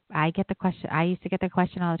I get the question. I used to get the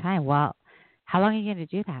question all the time. Well, how long are you going to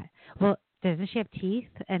do that? Well, doesn't she have teeth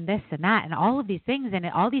and this and that and all of these things, and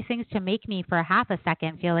all these things to make me for half a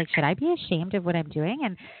second feel like, should I be ashamed of what I'm doing?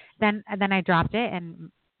 And then I dropped it, and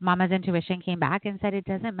Mama's intuition came back and said, it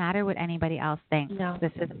doesn't matter what anybody else thinks. No.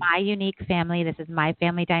 This is my unique family. This is my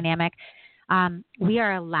family dynamic. We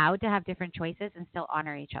are allowed to have different choices and still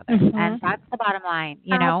honor each other. Mm-hmm. And that's the bottom line,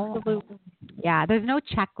 Absolutely. Yeah, there's no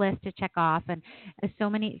checklist to check off, and there's so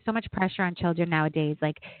much pressure on children nowadays,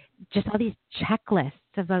 like just all these checklists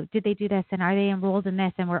about, did they do this, and are they enrolled in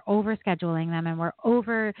this, and we're overscheduling them, and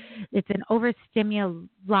it's an overstimulation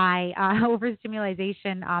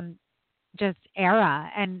just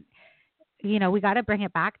era. And we got to bring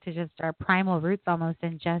it back to just our primal roots almost,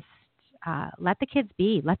 and just let the kids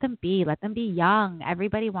be. Let them be young.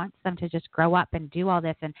 Everybody wants them to just grow up and do all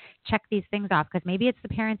this and check these things off, because maybe it's the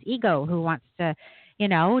parent's ego who wants to,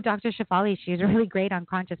 Dr. Shefali, she's really great on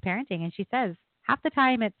conscious parenting, and she says half the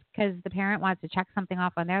time it's because the parent wants to check something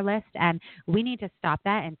off on their list, and we need to stop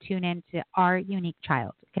that and tune in to our unique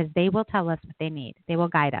child, because they will tell us what they need. They will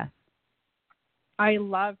guide us. I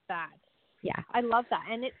love that. Yeah. I love that.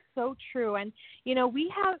 And it's so true. And,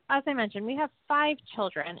 we have, as I mentioned, we have 5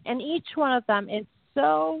 children, and each one of them is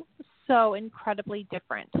so, so incredibly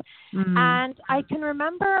different. Mm-hmm. And I can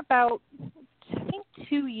remember about, I think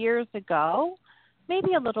 2 years ago,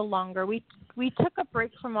 maybe a little longer, we took a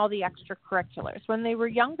break from all the extracurriculars. When they were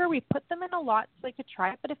younger, we put them in a lot so they could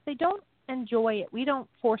try it. But if they don't enjoy it, we don't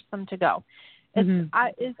force them to go.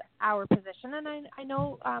 Is our position. And I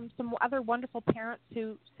know some other wonderful parents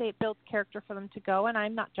who say it builds character for them to go, and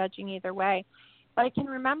I'm not judging either way. But I can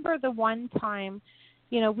remember the one time,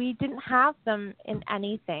 we didn't have them in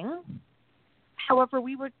anything. However,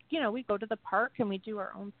 we would, we go to the park and we do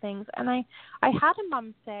our own things. And I had a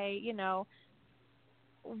mom say,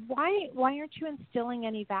 why aren't you instilling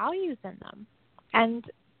any values in them? And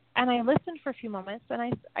I listened for a few moments, and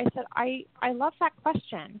I said, I love that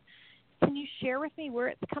question. Can you share with me where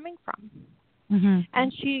it's coming from? Mm-hmm.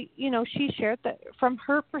 And she shared that from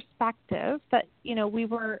her perspective that,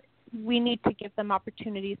 we need to give them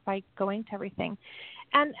opportunities by going to everything.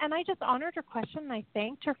 And I just honored her question, and I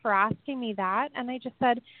thanked her for asking me that. And I just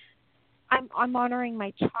said, I'm honoring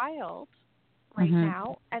my child right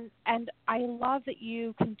now. And I love that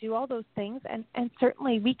you can do all those things. And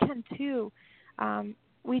certainly we can too.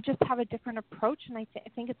 We just have a different approach, and I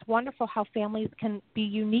think it's wonderful how families can be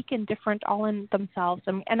unique and different all in themselves.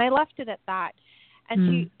 And I left it at that.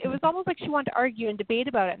 And it was almost like she wanted to argue and debate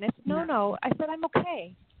about it. And I said, no. I said, I'm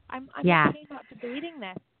okay. I'm okay not debating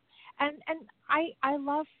this. And I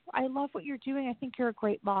love what you're doing. I think you're a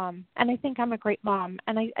great mom, and I think I'm a great mom.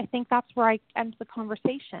 And I think that's where I end the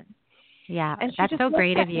conversation. Yeah, and that's so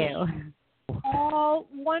great of you. All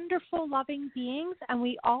wonderful, loving beings, and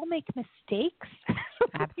we all make mistakes.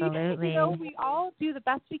 Absolutely. We all do the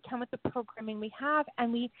best we can with the programming we have,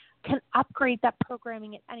 and we can upgrade that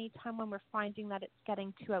programming at any time when we're finding that it's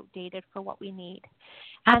getting too outdated for what we need.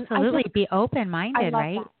 Absolutely. Be open-minded,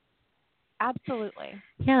 right? That. Absolutely.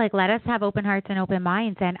 Yeah, like let us have open hearts and open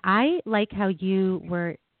minds. And I like how you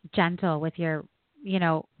were gentle with your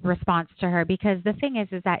response to her, because the thing is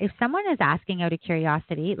that if someone is asking out of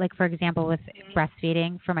curiosity, like for example with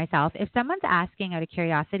breastfeeding for myself, if someone's asking out of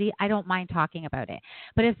curiosity, I don't mind talking about it.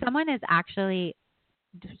 But if someone is actually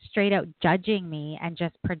straight out judging me and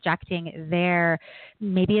just projecting their,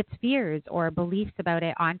 maybe it's fears or beliefs about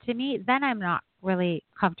it onto me, then I'm not really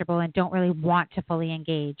comfortable and don't really want to fully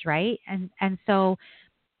engage, right? And so,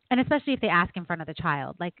 and especially if they ask in front of the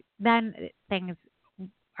child, like then things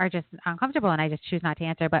are just uncomfortable and I just choose not to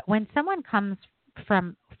answer. But when someone comes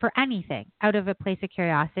for anything out of a place of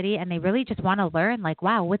curiosity and they really just want to learn, like,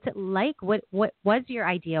 wow, what's it like? What was your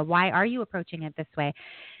idea? Why are you approaching it this way?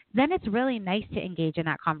 Then it's really nice to engage in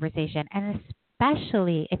that conversation. And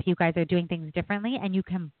especially if you guys are doing things differently and you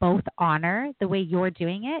can both honor the way you're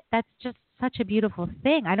doing it, that's just such a beautiful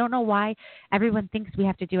thing. I don't know why everyone thinks we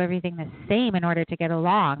have to do everything the same in order to get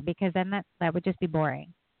along, because then that would just be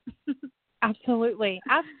boring. Absolutely.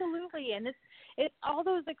 And it's all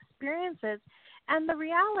those experiences. And the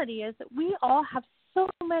reality is that we all have so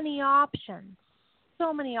many options.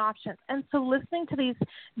 so many options. And so listening to these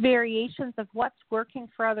variations of what's working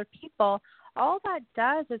for other people, all that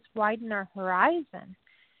does is widen our horizon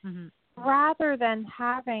rather than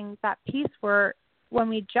having that piece where when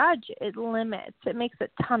we judge, it limits, it makes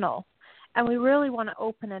it tunnel. And we really want to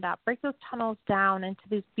open it up, break those tunnels down into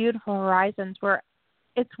these beautiful horizons where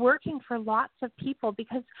it's working for lots of people.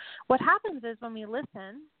 Because what happens is when we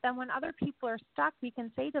listen, then when other people are stuck, we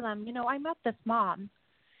can say to them, you know, I met this mom,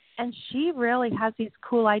 and she really has these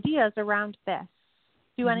cool ideas around this.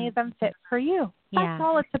 Do any of them fit for you? That's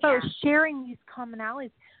all it's about, sharing these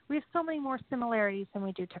commonalities. We have so many more similarities than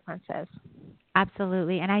we do differences.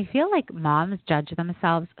 Absolutely. And I feel like moms judge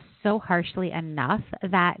themselves so harshly enough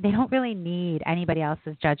that they don't really need anybody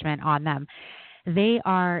else's judgment on them. They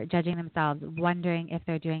are judging themselves, wondering if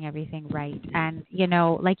they're doing everything right. And, you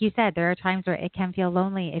know, like you said, there are times where it can feel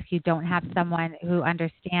lonely if you don't have someone who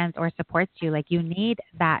understands or supports you. Like, you need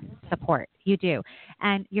that support. You do.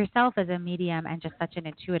 And yourself as a medium and just such an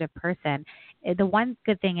intuitive person, the one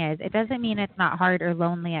good thing is it doesn't mean it's not hard or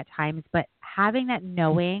lonely at times, but having that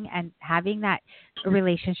knowing and having that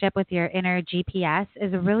relationship with your inner GPS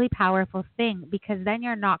is a really powerful thing, because then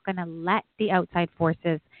you're not going to let the outside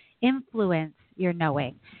forces influence your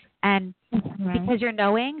knowing. And because you're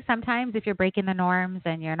knowing, sometimes if you're breaking the norms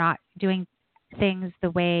and you're not doing things the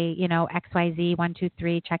way, you know, XYZ, 1, 2,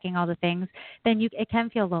 3, checking all the things, then it can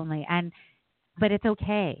feel lonely. But it's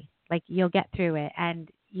okay. Like, you'll get through it, and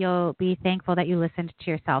you'll be thankful that you listened to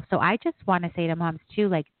yourself. So I just want to say to moms too,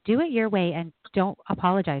 like, do it your way and don't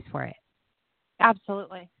apologize for it.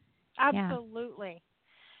 Absolutely. Absolutely.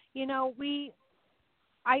 Yeah. You know,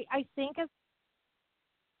 I think as,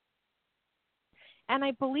 and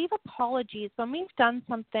I believe apologies, when we've done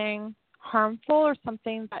something harmful or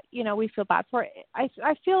something that, you know, we feel bad for, I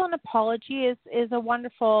feel an apology is a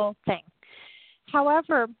wonderful thing.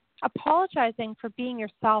 However, apologizing for being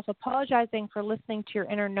yourself, apologizing for listening to your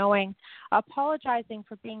inner knowing, apologizing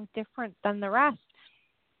for being different than the rest,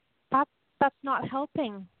 that's not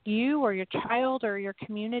helping you or your child or your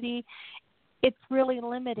community. It's really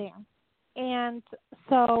limiting. And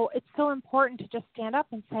so it's so important to just stand up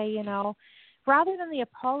and say, you know, rather than the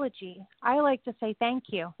apology, I like to say thank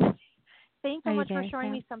you. Thanks so much for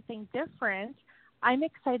showing me something different. I'm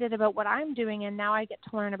excited about what I'm doing, and now I get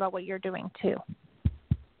to learn about what you're doing too.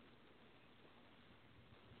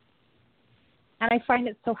 And I find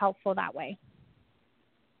it so helpful that way.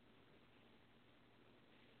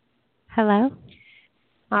 Hello?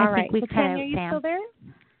 All right. So Tania, are you still there?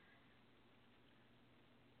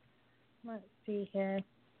 Let's see here.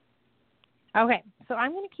 Okay, so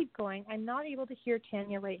I'm going to keep going. I'm not able to hear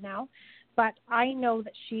Tania right now, but I know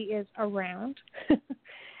that she is around.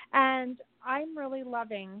 And I'm really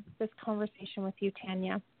loving this conversation with you,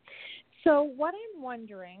 Tania. So what I'm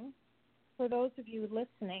wondering, for those of you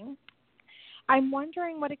listening, I'm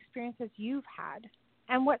wondering what experiences you've had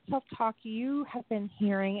and what self-talk you have been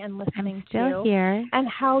hearing and listening to. I'm still here. And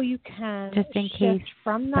how you can just in shift case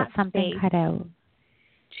from that something space cut out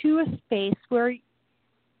to a space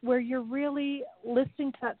where you're really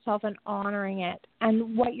listening to that self and honoring it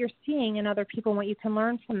and what you're seeing in other people and what you can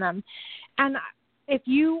learn from them. And if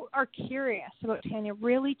you are curious about Tania,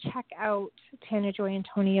 really check out Tania Joy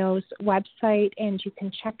Antonio's website, and you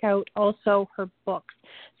can check out also her books.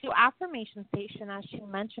 So Affirmation Station, as she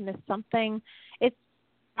mentioned, is something,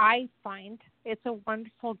 I find it's a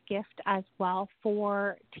wonderful gift as well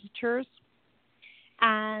for teachers,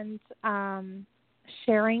 and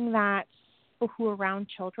sharing that who are around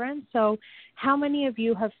children. So how many of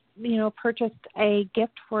you have, purchased a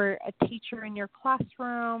gift for a teacher in your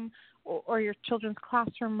classroom or your children's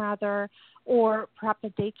classroom rather, or perhaps a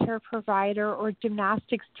daycare provider or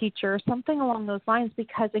gymnastics teacher, something along those lines,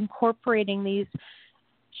 because incorporating these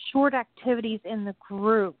short activities in the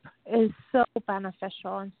group is so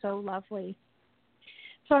beneficial and so lovely.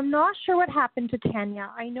 So I'm not sure what happened to Tania.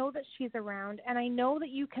 I know that she's around, and I know that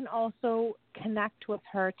you can also connect with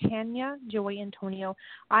her, Tania Joy Antonio.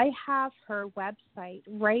 I have her website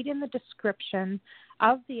right in the description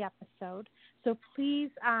of the episode, so please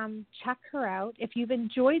check her out. If you've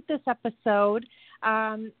enjoyed this episode,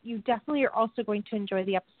 you definitely are also going to enjoy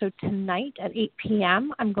the episode tonight at 8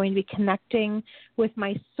 p.m. I'm going to be connecting with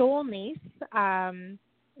my soul niece,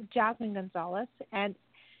 Jasmine Gonzalez, and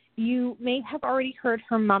you may have already heard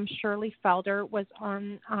her mom, Shirley Felder, was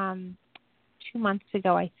on 2 months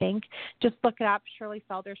ago, I think. Just look it up, Shirley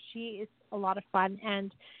Felder. She is a lot of fun,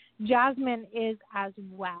 and Jasmine is as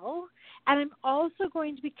well. And I'm also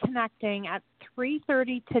going to be connecting at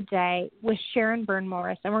 3:30 today with Sharon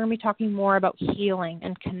Byrne-Morris, and we're going to be talking more about healing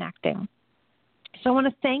and connecting. So I want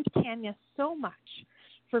to thank Tania so much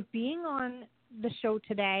for being on the show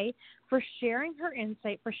today, for sharing her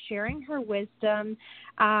insight, for sharing her wisdom.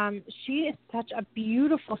 She is such a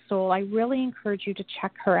beautiful soul. I really encourage you to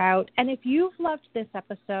check her out. And if you've loved this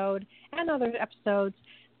episode and other episodes,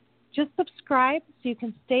 just subscribe so you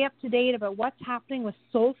can stay up to date about what's happening with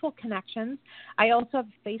Soulful Connections. I also have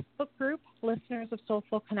a Facebook group, Listeners of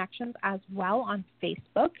Soulful Connections, as well on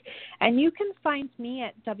Facebook. And you can find me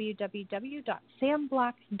at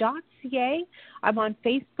www.samblack.ca. I'm on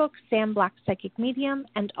Facebook, Sam Black Psychic Medium,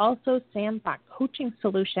 and also Sam Black Coaching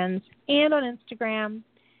Solutions, and on Instagram,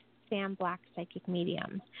 Sam Black Psychic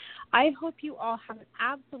Medium. I hope you all have an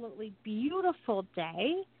absolutely beautiful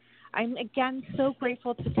day. I'm, again, so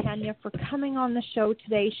grateful to Tania for coming on the show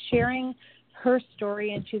today, sharing her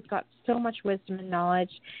story, and she's got so much wisdom and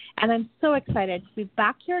knowledge. And I'm so excited to be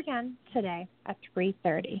back here again today at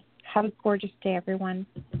 3:30. Have a gorgeous day, everyone.